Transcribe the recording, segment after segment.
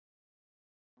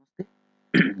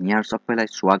यहाँ सबैलाई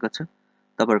स्वागत छ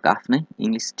तपाईहरुको आफ्नै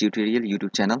इंग्लिश ट्युटोरियल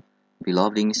युट्युब च्यानल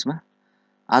बिलभड इंग्लिशमा।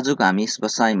 आजको हामी यस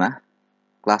बसाइमा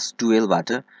क्लास 12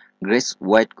 बाट grace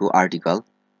व्हाइटको article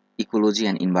ecology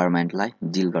and इन्भाइरोन्मेन्टलाई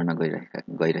deal गर्न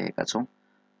गइरहेका छौं।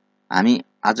 हामी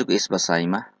आजको यस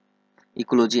बसाइमा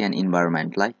इकोलोजी एन्ड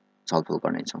इन्भाइरोन्मेन्टलाई छलफल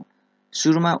गर्नेछौं।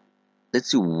 सुरुमा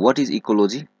let's see what is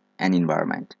ecology and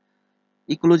environment.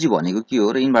 Ecology भनेको के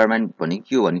हो र इन्भाइरोन्मेन्ट भनेको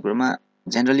के हो भन्ने कुरामा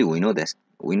generally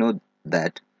we know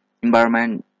that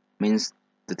environment means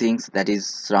the things that is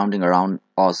surrounding around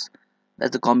us.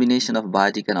 That's the combination of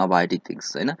biotic and abiotic things,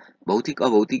 हैन। भौतिक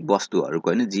अभौतिक वस्तुहरुको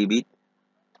हैन जीवित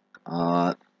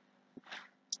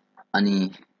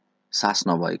अनि सास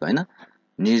नभएको हैन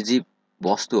निर्जीव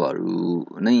वस्तुहरु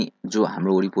नै जो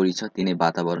हाम्रो वरिपरि छ तिनै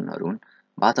वातावरणहरु हुन्।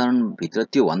 वातावरण भित्र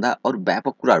त्यो भन्दा अरु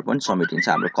व्यापक कुराहरु पनि समेटिन्छ,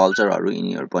 हाम्रो कल्चरहरु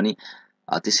यिनीहरु पनि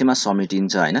त्यसैमा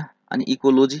समेटिन्छ हैन। अनि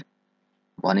इकोलोजी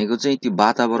भनेको चाहिँ त्यो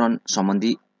वातावरण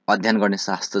सम्बन्धी अध्ययन गर्ने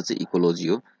शास्त्र चाहिँ इकोलोजी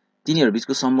हो। तिनीहरु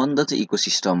बीचको सम्बन्ध चाहिँ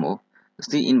इकोसिस्टम हो।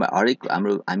 जस्तै हरेक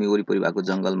हामी वरिपरि भएको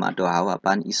जंगल, माटो, हावा,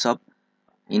 पानी यी सब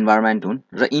इन्भाइरोन्मेन्ट हुन्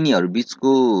र यिनीहरु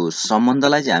बीचको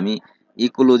सम्बन्धलाई चाहिँ हामी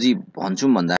इकोलोजी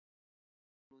भन्छौं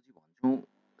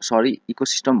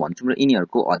इकोसिस्टम भन्छौं र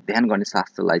यिनीहरुको अध्ययन गर्ने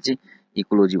शास्त्रलाई चाहिँ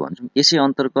इकोलोजी भन्छौं। यसै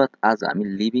अन्तर्गत आज हामी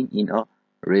living in a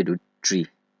redwood tree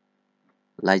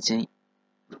लाई चाहिँ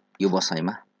यो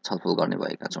बसाइमा छलफल गर्ने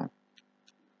भएका छौं।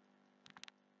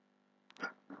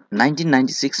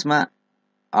 1996 मा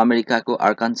अमेरिकाको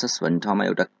आर्कान्सस भन्ने ठाउँमा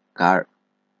एउटा कार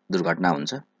दुर्घटना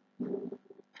हुन्छ।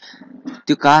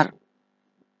 त्यो कार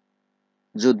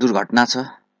जो दुर्घटना छ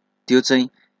त्यो चाहिँ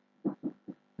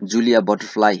जुलिया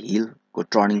बटरफ्लाई हिल को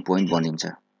टर्निङ पोइन्ट बनिन्छ।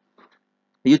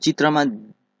 यो चित्रमा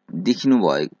देखिनु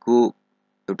भएको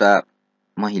एउटा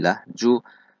महिला जो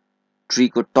ट्री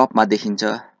को टपमा देखिन्छ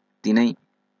तिनै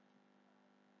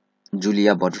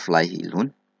जुलिया बटरफ्लाई हिल हुन्।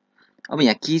 अब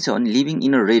यहाँ के छ भने living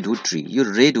in a redwood tree. यो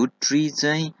रेडवुड ट्री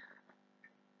चाहिँ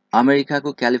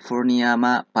अमेरिकाको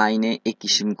क्यालिफोर्नियामा पाइने एक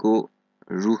किसिमको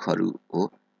रुखहरु हो।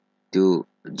 त्यो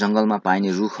जंगलमा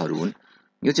पाइने रुखहरु हुन्।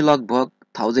 यो चाहिँ लगभग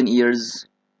 1000 इयर्स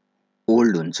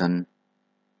ओल्ड हुन्छन्,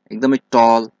 एकदमै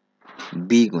टल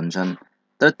बिग हुन्छन्।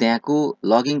 तर त्यहाँको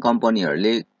लगिङ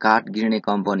कम्पनीहरुले, काठ गिर्ने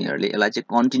कम्पनीहरुले यसलाई चाहिँ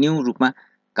कन्टिन्यू रूपमा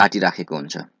काटिराखेको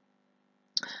हुन्छ।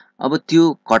 अब त्यो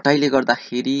कटाइले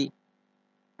गर्दाखेरि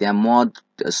त्यहाँ मड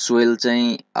सोइल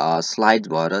चाहिँ स्लाइड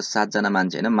भएर 7 जना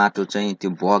मान्छे हैन माटो चाहिँ त्यो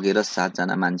बगेर 7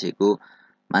 जना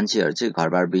मान्छेहरु चाहिँ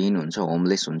घरबार विहीन हुन्छ,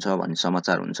 होमलेस हुन्छ भन्ने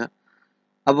समाचार हुन्छ।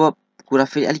 अब कुरा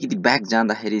फेरि अलिकति ब्याक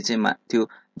जाँदाखेरि चाहिँ त्यो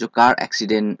जो कार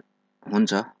एक्सिडेन्ट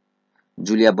हुन्छ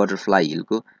जुलिया बटरफ्लाई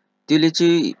हिलको, त्यसले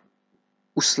चाहिँ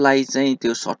उसलाई चाहिँ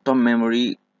त्यो सर्ट टर्म मेमोरी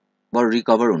बाट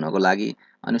रिकभर हुनको लागि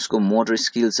अनि उसको मोटर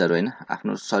स्किल्सहरु हैन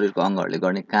आफ्नो शरीरको अंगहरुले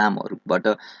गर्ने कामहरुबाट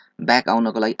ब्याक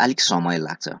आउनको लागि अलिक समय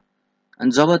लाग्छ।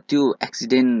 अनि जब त्यो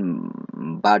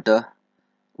एक्सिडेन्टबाट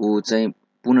उ चाहिँ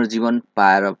पुनर्जीवन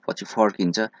पाएर पछि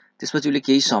फर्किन्छ, त्यसपछि उले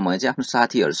केही समय चाहिँ आफ्नो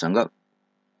साथीहरुसँग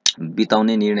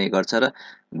बिताउने निर्णय गर्छ र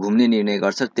घुम्ने निर्णय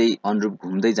गर्छ। त्यही अनुरूप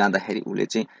घुम्दै जाँदाखेरि उले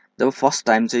चाहिँ जब फर्स्ट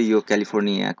टाइम चाहिँ यो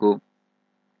क्यालिफोर्नियाको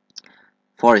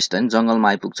फरेस्ट हैन जंगलमा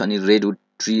आइपुग्छ अनि रेडवुड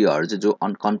ट्रीहरु चाहिँ जो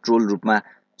अनकन्ट्रोल रूपमा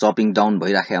चपिङ डाउन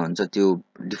भइराखेको हुन्छ, त्यो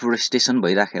डिफोरेस्टेसन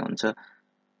भइराखेको हुन्छ,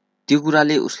 त्यो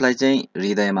कुराले उसलाई चाहिँ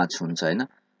हृदयमा छुन्छ हैन।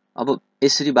 अब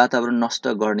यसरी वातावरण नष्ट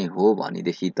गर्ने हो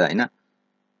भनेदेखि त हैन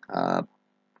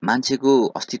मान्छेको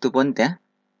अस्तित्व पनि त्यहाँ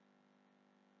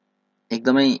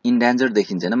एकदमै इन डेन्जर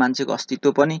देखिन्छ हैन। मान्छेको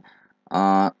अस्तित्व पनि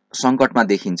संकटमा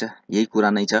देखिन्छ। यही कुरा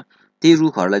नै छ। त्यही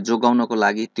रुखहरुलाई जोगाउनको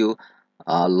लागि त्यो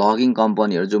लगिङ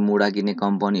कम्पनीहरु जो मुडा गिर्ने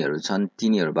कम्पनीहरु छन्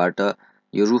तिनीहरुबाट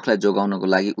यो रुखलाई जोगाउनको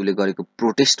लागि उले गरेको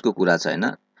प्रोटेस्टको कुरा छ हैन।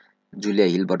 जुलिया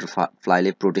हिल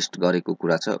बटरफ्लाईले प्रोटेस्ट गरेको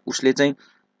कुरा छ। उसले चाहिँ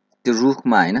त्यो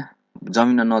रुखमा हैन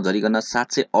जमिनमा नझरिकन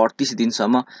 738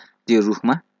 दिनसम्म त्यो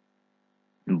रुखमा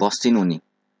बस्छिन् उनी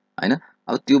हैन।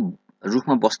 अब त्यो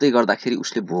रुखमा बस्दै गर्दाखेरि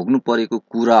उसले भोग्नु परेको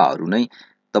कुराहरु नै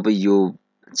तपाई यो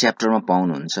च्याप्टरमा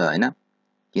पाउनुहुन्छ हैन।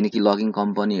 किनकि लगिङ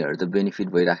कम्पनीहरु त बेनिफिट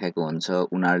भइराखेको हुन्छ,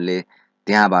 उनीहरुले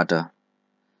त्यहाँबाट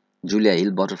जुलिया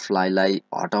हिल बटरफ्लाईलाई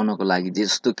हटाउनको लागि जे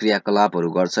जस्तो क्रियाकलापहरु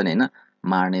गर्छन् हैन,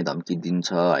 मार्ने धम्की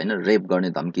दिन्छ हैन, रेप गर्ने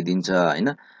धम्की दिन्छ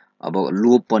हैन। अब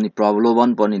लोभ पनि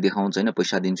प्रलोभन पनि देखाउँछ हैन,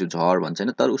 पैसा दिन्छु झर भन्छ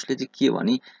हैन। तर उसले चाहिँ के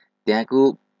भने त्यहाँको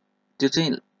त्यो चाहिँ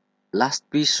लास्ट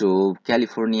पिस हो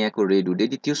क्यालिफोर्नियाको रेडवुड।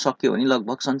 यदि त्यो सक्यो भने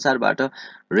लगभग संसारबाट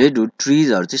रेडवुड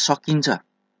ट्रीजहरु चाहिँ सकिन्छ।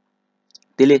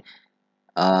 त्यसले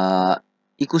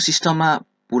इकोसिस्टममा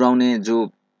पुर्याउने जो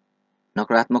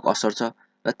नकारात्मक असर छ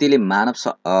र त्यसले मानव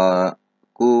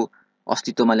को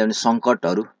अस्तित्वमा ल्याउने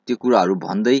संकटहरु त्यो कुराहरु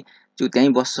भन्दै जो त्यही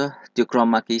बस्छ। त्यो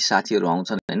क्रममा केही साथीहरु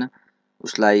आउँछन् हैन,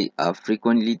 उसलाई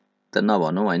फ्रिक्वेन्टली त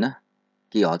नभनौं हैन,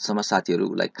 केही हदसम्म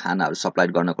साथीहरूलाई खानाहरू सप्लाई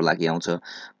गर्नको लागि आउँछ।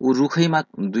 ऊ रुखैमा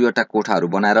 2वटा कोठाहरू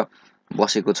बनाएर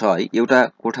बसेको छ है। एउटा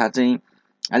कोठा चाहिँ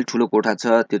अलि ठुलो कोठा छ,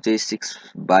 त्यो चाहिँ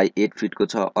 6x8 फिटको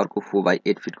छ, अर्को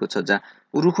 4x8 फिटको छ, जहाँ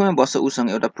ऊ रुखैमा बस्छ। उसँग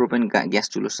एउटा प्रोपेन ग्यास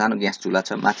चुलो, सानो ग्यास चुला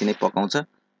छ, माथि नै पकाउँछ,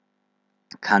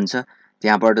 खान्छ,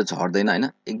 त्यहाँबाट झर्दैन हैन।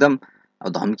 एकदम अब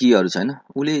धम्कीहरू छैन।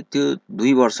 उसले त्यो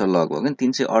 2 वर्ष लगभग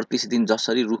 338 दिन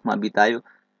जसरी रुखमा बितायो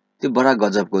त्यो बडा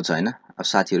गजबको छ हैन। अब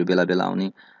साथीहरू बेला बेला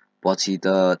आउने, पछि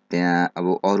त त्यहाँ अब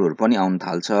अरूहरू पनि आउन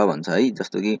थाल्छ भन्छ है,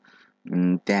 जस्तो कि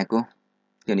त्यहाँको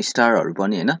के स्टारहरू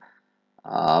पनि हैन,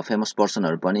 फेमस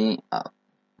पर्सनहरू पनि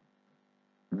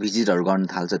भिजिटहरू गर्न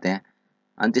थाल्छ त्यहाँ।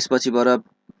 अनि त्यसपछिबाट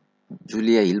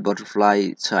जुलिया हिल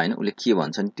बटरफ्लाई छ हैन, उसले के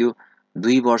भन्छ नि त्यो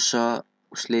 2 वर्ष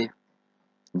उसले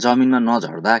जमिनमा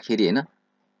नझर्दाखेरि हैन,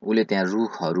 उसले त्यहाँ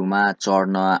रुखहरूमा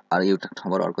चढ्न एउटा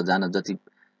ठाउँबाट अर्को जान जति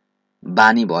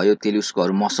बानी भयो, त्यसले उसको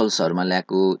मसल्सहरूमा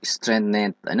ल्याएको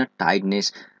स्ट्रेन्थनेस हैन,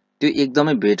 टाइटनेस त्यो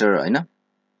एकदमै बेटर हैन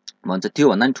भन्छ। त्यो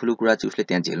भन्दा नि ठुलो कुरा चाहिँ उसले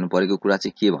त्यहाँ झेल्नु परेको कुरा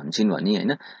चाहिँ के भन्छिन् भने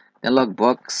हैन, त्यहाँ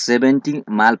लगभग 70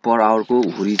 माइल पर आवरको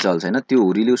हुरी चल्छ हैन। त्यो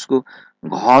हुरीले उसको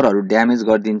घरहरू ड्यामेज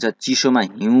गरिदिन्छ, चिसोमा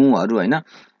हिउँहरू हैन,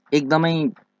 एकदमै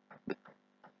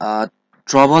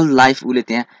ट्रबल लाइफ उसले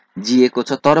त्यहाँ जिएको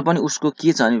छ। तर पनि उसको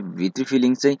के छ भने भित्री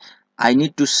फिलिङ चाहिँ I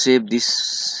need to save this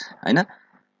हैन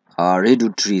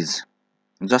रेडवुड ट्रिज।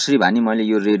 जसरी भए नि मैले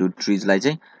यो रेडवुड ट्रिजलाई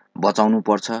चाहिँ बचाउनु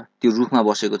पर्छ। त्यो रुखमा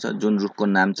बसेको छ, जुन रुखको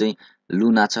नाम चाहिँ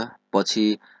लुना छ।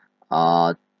 पछि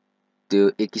त्यो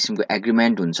एक किसिमको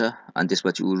एग्रिमेन्ट हुन्छ, अनि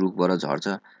त्यसपछि ऊ रुखबाट झर्छ।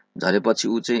 झरेपछि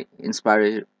ऊ चाहिँ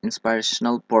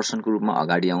इन्सपाइरेसनल पर्सनको रूपमा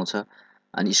अगाडि आउँछ,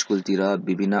 अनि स्कुलतिर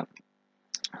विभिन्न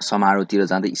समारोहतिर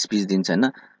जाँदै स्पिच दिन्छ हैन।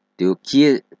 त्यो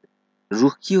के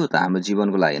रुख के हो त हाम्रो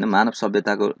जीवनको लागि हैन, मानव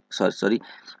सभ्यताको सरी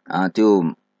त्यो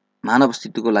मानव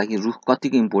अस्तित्वको लागि रुख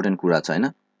कतिको इम्पोर्टेन्ट कुरा छ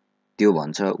हैन, त्यो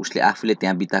भन्छ। उसले आफूले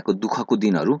त्यहाँ बिताएको दुःखको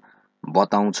दिनहरू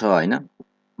बताउँछ हैन।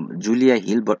 जुलिया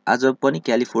हिल आज पनि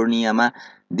क्यालिफोर्नियामा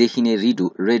देखिने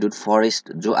रेडवुड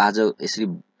फरेस्ट जो आज यसरी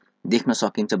देख्न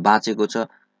सकिन्छ, बाँचेको छ,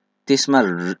 त्यसमा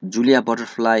जुलिया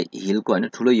बटरफ्लाई हिलको हैन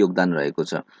ठुलो योगदान रहेको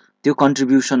छ, त्यो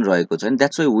कन्ट्रिब्युसन रहेको छ।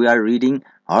 That's why we are reading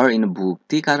her in a book.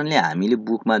 त्यही कारणले हामीले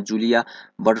बुकमा जुलिया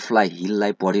बटरफ्लाई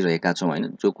हिललाई पढिरहेका छौँ हैन।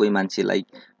 जो कोही मान्छेलाई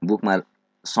बुकमा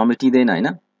समेटिँदैन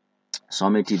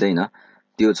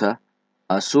त्यो छ।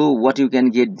 So what you can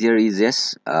get there is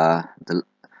yes, the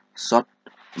short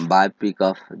biopic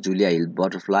of Julia Hill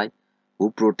Butterfly,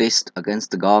 who protest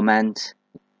against the government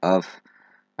of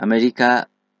America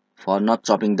for not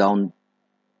chopping down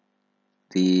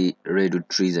the redwood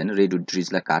trees and redwood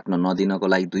trees लाई काट्न नदिनको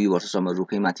लागि 2 वर्षसम्म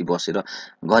रुखैमाथि बसेर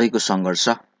गरेको सङ्घर्ष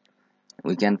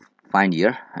we can find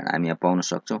here, and हामी यहाँ पाउन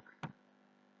सक्छौं।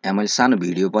 यहाँ मैले सानो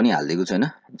भिडियो पनि हाल्दिएको छु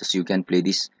हैन, just you can play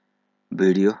this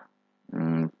video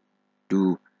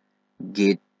to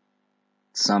get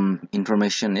some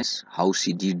information is how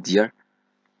she did there.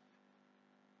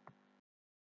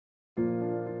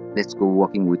 Let's go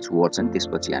walking with words, and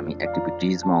त्यसपछि हामी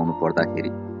activities मा आउनु पर्दाखेरि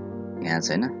यहाँ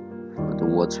छैन, the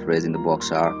words phrase in the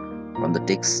box are from the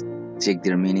text, check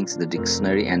their meanings in the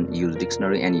dictionary and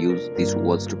use these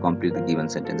words to complete the given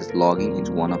sentences. Logging is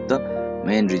one of the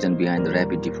main reason behind the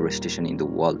rapid deforestation in the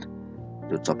world.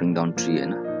 जो chopping down tree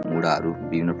हैन, मुडाहरू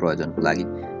विभिन्न प्रयोजनको लागि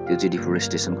त्यो चाहिँ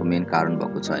deforestation को main कारण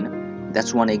भएको छ हैन।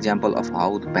 That's one example of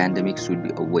how the pandemic should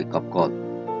be a wake up call.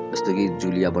 जस्तो कि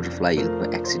जुलिया बटरफ्लाई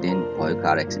हिलको एक्सिडेन्ट भयो,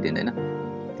 कार एक्सिडेन्ट हैन,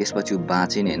 त्यसपछि उ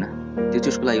बाँचे नि हैन, त्यो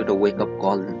चाहिँ उसको लागि एउटा वेक अप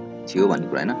कल थियो भन्ने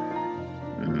कुरा हैन।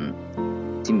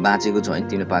 तिमी बाँचेको छौ हैन,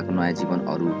 तिमीले पाएको नयाँ जीवन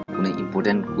अरु कुनै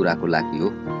इम्पोर्टेन्ट कुराको लागि हो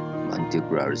भन्ने त्यो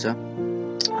कुराहरु छ।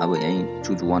 अब यही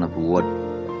choose one of word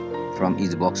from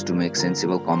each box to make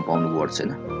sensible compound words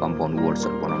हैन, compound words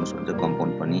बनाउनु सक्छ।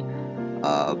 compound पनि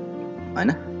हैन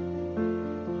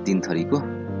 3 थरीको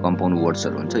compound words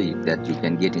हुन्छ that you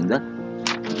can get in the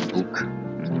book।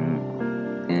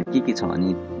 के छ अनि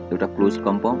एउटा closed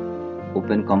compound,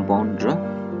 open compound र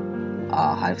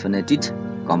hyphenated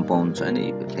compound छ हैन।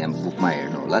 त्यहाँ बुकमा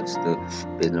हेर्नु होला, जस्तो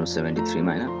पेज नम्बर 73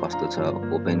 मा हैन कस्तो छ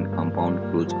open compound,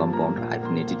 closed compound,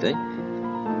 hyphenated है।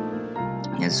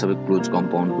 यहाँ सबै closed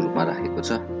compound को रूपमा राखेको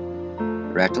छ।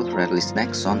 rattle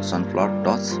snack, sunflower,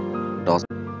 toss।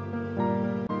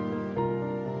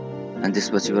 And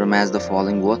त्यसपछि match the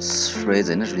following words phrase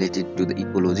and related to the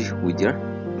ecology with their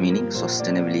meaning: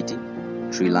 sustainability,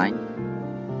 tree line,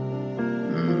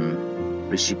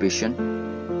 precipitation,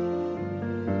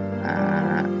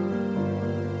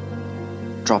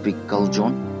 tropical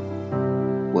zone,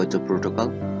 weather protocol,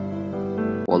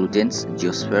 pollutants,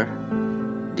 geosphere,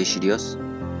 deciduous,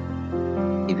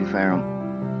 ephemeral,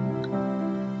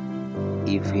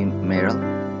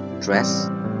 trash,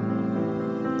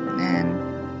 and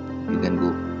you can go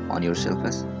on yourself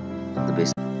as the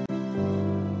best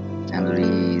answer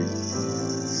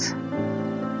is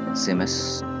same as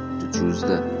to choose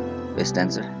the best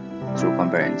answer. Through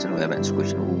comparison, we have answered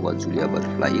question: who was Julia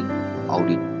Butterfly Hill? How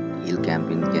did Hill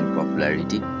campaign gain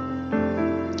popularity?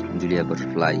 Julia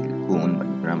Butterfly Hill को हुन्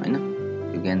भन्ने कुरामा हैन,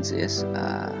 you can say yes,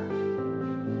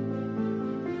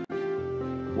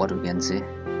 what we can say,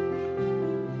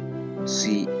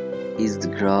 she is the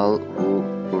girl who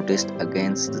protested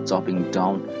against the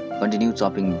continued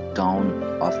chopping down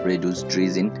of redwood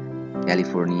trees in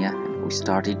California, and who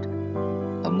started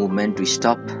a movement to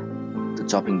stop the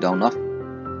chopping down of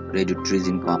redwood trees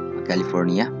in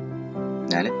California.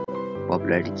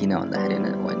 Popularity किन भन्दाखेरि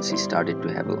when she started to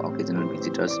have occasional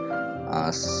visitors,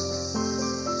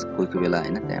 कोही बेला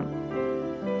हैन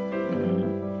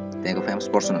त्यहाँको famous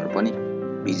पर्सनहरु पनि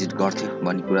visit गर्थ्यो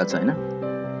भन्ने कुरा छ हैन.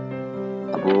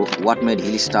 अब what made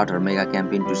Hill start her mega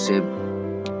campaign to save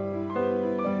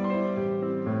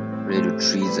redwood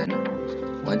trees, and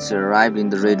when she arrived in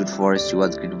the redwood forest, she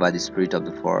was greeted by the spirit of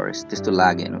the forest. त्यस्तो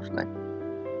लाग्यो हैन उसलाई.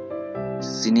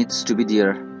 She needs to be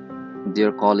there.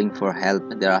 They're calling for help.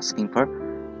 They're asking for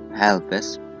help.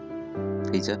 Yes.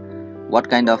 What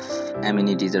kind of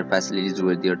amenities or facilities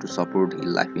were there to support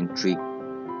Hill life in tree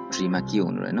मा के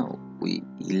हुनु हैन,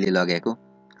 हिलले लगाएको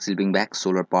sleeping bag,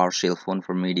 solar power, cell phone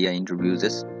for media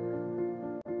interviews.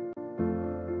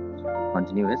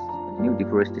 Continuous new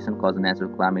deforestation cause natural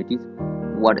calamities.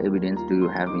 What evidence do you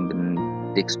have in the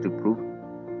text to prove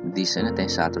this? हैन त्यही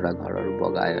सातवटा घरहरु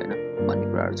बगायो हैन भन्ने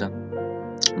कुराहरु छ.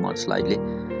 More slightly,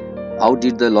 how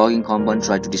did the logging company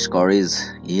try to discourage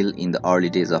Hill in the early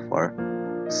days of her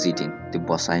sitting? त्यो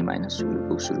बसाइमा हैन,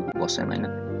 सुरुको बसाइमा हैन,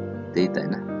 त्यही त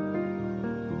हैन,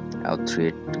 अब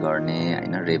थ्रेट गर्ने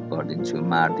हैन, रेप गरिदिन्छु,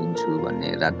 मार्दिन्छु भन्ने,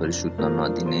 रातभरि सुत्न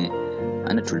नदिने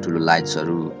हैन, ठुलठुलो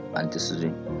लाइट्सहरु अनि त्यसपछि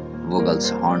vocals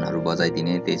hornहरु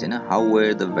बजाइदिने, त्यही छैन. How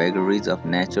were the vagaries of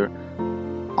nature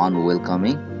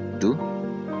unwelcoming to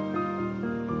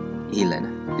Hill हैन,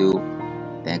 त्यो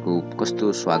त्यहाँको कस्तो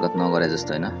स्वागत नगरे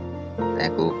जस्तो हैन,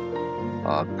 त्यहाँको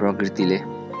प्रकृतिले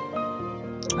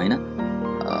हैन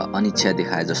अनिच्छा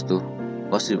देखाए जस्तो.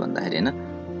 कसरी भन्दाखेरि हैन,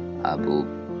 अब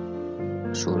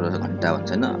 16 घण्टा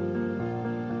भन्छ हैन,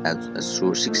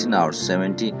 16 hours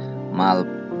 70 mile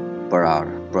per hour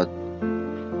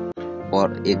पर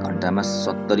 1 घण्टामा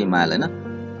 70 माइल हैन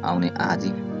आउने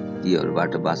आँधी,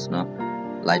 तीहरुबाट बाँच्न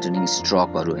लाइटनिङ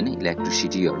स्ट्रोकहरु हैन,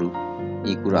 इलेक्ट्रिसिटीहरु,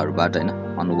 यी कुराहरुबाट हैन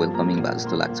अनवेलकमिङ भए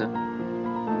जस्तो लाग्छ.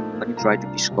 But try to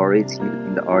discourage Hill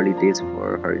in the early days for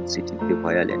her sitting, त्यो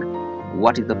भइहाल्यो हैन.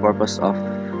 What is the purpose of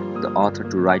the author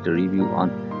to write a review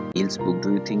on Hill's book?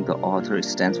 Do you think the author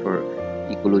stands for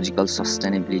ecological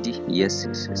sustainability? Yes,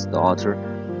 the author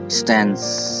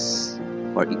stands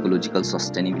for ecological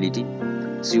sustainability.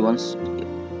 She wants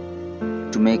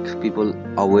to make people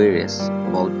aware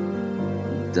about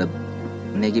the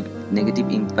negative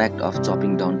impact of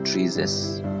chopping down trees.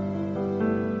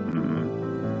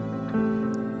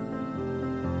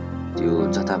 त्यो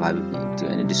जताभावी त्यो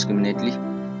हैन डिस्क्रिमिनेटली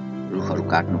रुखहरु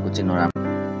काट्नुको चाहिँ नराम्रो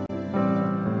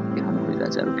देखाउनु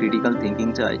खोजिरहेछ. अब critical thinking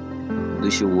छ है,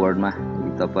 200 वर्डमा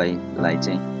तपाईलाई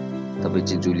चाहिँ तपाई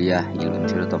चाहिँ जुलिया हिल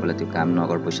हुन्थ्यो र तपाईलाई त्यो काम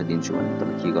नगर पैसा दिन्छु भने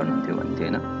तपाई के गर्नुहुन्थ्यो भन्थ्यो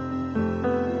हैन.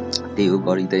 त्यही हो,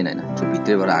 गरिदैन हैन, जो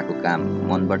भित्रबाट आएको काम,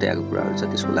 मनबाटै आएको कुराहरु छ,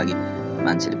 त्यसको लागि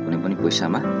मान्छेले कुनै पनि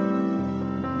पैसामा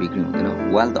बिक्री हुँदैन.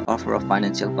 While the offer of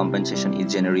financial compensation is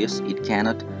generous, it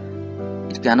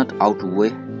cannot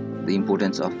outweigh the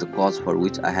importance of the cause for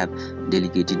which I have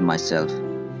dedicated myself.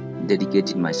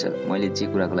 मैले जे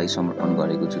कुराको लागि समर्पण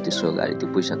गरेको छु त्यसको अगाडि त्यो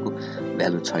पैसाको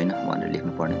भ्यालु छैन भनेर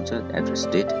लेख्नु पर्ने हुन्छ. एड्रेस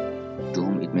डेट, टु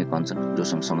हुम इट मे कन्सर्न,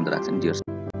 जोसँग सम्बन्ध राख्छ नि, डियर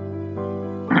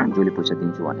जसले पैसा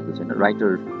दिन्छु भनेको छैन. Writer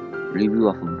review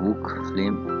of book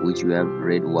film which you have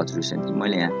red watch recently.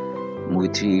 मैले यहाँ मुभी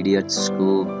 3 इडियट्सको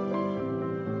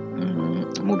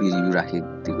मुभी रिभ्यू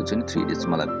राखेको छु नि. 3 इडियट्स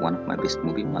मलाई one of my best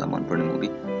movie, मलाई मनपर्ने मुभी,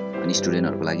 अनि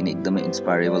स्टुडेन्टहरुको लागि नि एकदमै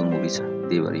इन्स्पायरेबल मुभी छ,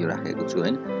 त्यही भएर यो राखेको छु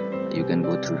हैन. You can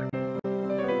go through.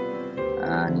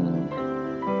 And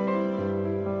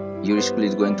your school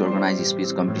is going to organize a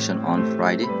speech competition on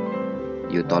Friday.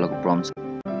 यो तलको प्रम्प्ट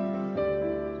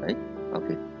right?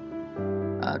 Okay.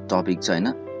 Topic छ हैन,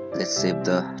 let's save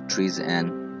the trees and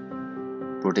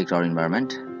protect our environment.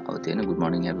 अब त्यो हैन, good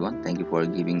morning everyone, thank you for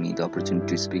giving me the opportunity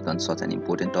to speak on such an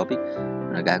important topic.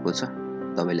 र गएको छ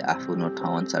तपाईले आफ्नो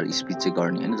ठाउँ अनुसार स्पीच चाहिँ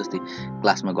गर्ने हैन, जस्तै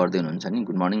क्लासमा गर्दै हुनुहुन्छ नि.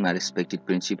 Good morning my respected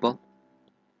principal,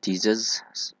 teachers,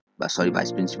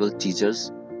 vice principal,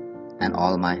 teachers, and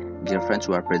all my dear friends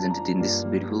who are presented in this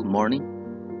beautiful morning,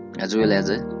 as well as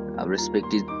a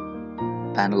respected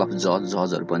panel of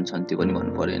judgeहरु पनि छन्, त्यो पनि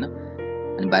भन्नु पर्यो हैन.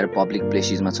 अनि बाहिर पब्लिक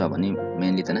प्लेसेसमा छ भने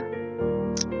मेनली त हैन,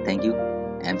 थ्यांक यू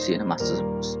एमसी हैन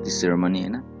मास्टर सेरेमनी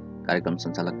हैन कार्यक्रम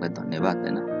सञ्चालकलाई धन्यवाद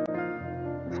हैन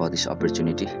फर दिस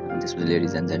अपर्च्युनिटी त्यसपछि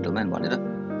लेडिज एन्ड जेन्टलम्यान भनेर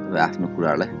तपाईं आफ्नो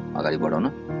कुराहरुलाई अगाडि बढाउन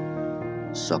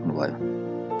सक्नुभयो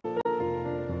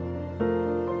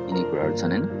यिनी कुराहरु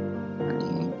छन् हैन अनि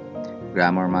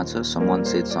ग्रामरमा छ someone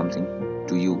said something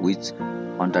to you which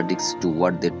contradicts to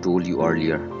what they told you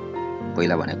earlier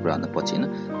पहिला भनेको कुरा भन्दा पछि हैन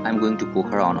I'm going to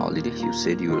Pokhara on holiday you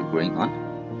said you were going on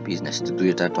business त्यो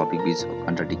दुईटा टपिक बीच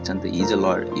कन्ट्राडिक्सन त he is a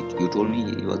lawyer you told me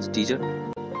he was a teacher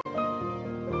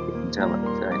हुन्छ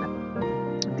भन्छ हैन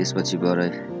त्यसपछि गरे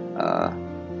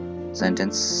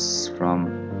sentence from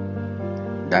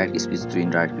direct speech to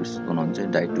indirect speech बनाउनु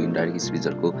चाहिँ डाइरेक्ट टु इन्डाइरेक्ट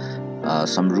स्पीचहरुको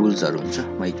सम रुल्सहरु हुन्छ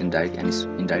म एक डाइरेक्ट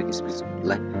एन्ड इन्डाइरेक्ट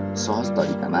स्पीचलाई सहज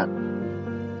तरिकामा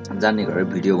जान्ने गरेर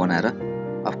भिडियो बनाएर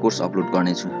अफ कोर्स अपलोड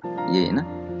गर्ने छु यही हैन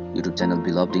YouTube channel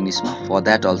Beloved English ma for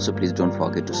that also please don't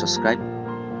forget to subscribe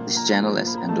this channel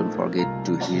and don't forget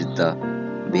to hit the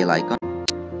bell icon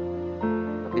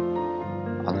okay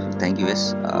also thank you guys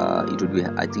it would be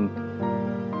I think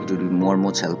it would be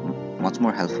much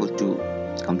more helpful to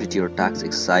complete your task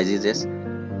exercises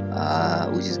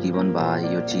which is given by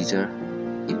your teacher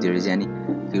if there is any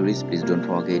queries please don't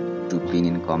forget to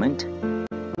pin in comment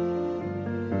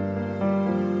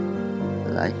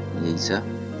like yes sir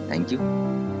thank you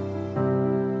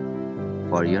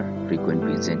for your frequent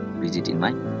visit in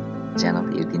my channel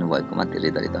हेरिदिनु भएकोमा धेरै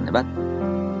धेरै धन्यवाद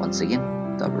once again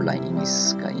तपाईहरुलाई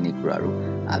इंग्लिशका यिनै कुराहरु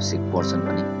आवश्यक पर्छन्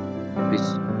भने please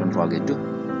don't forget to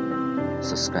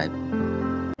subscribe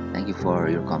thank you for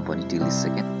your company till this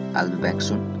second I'll be back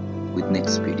soon with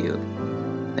next video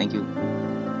thank you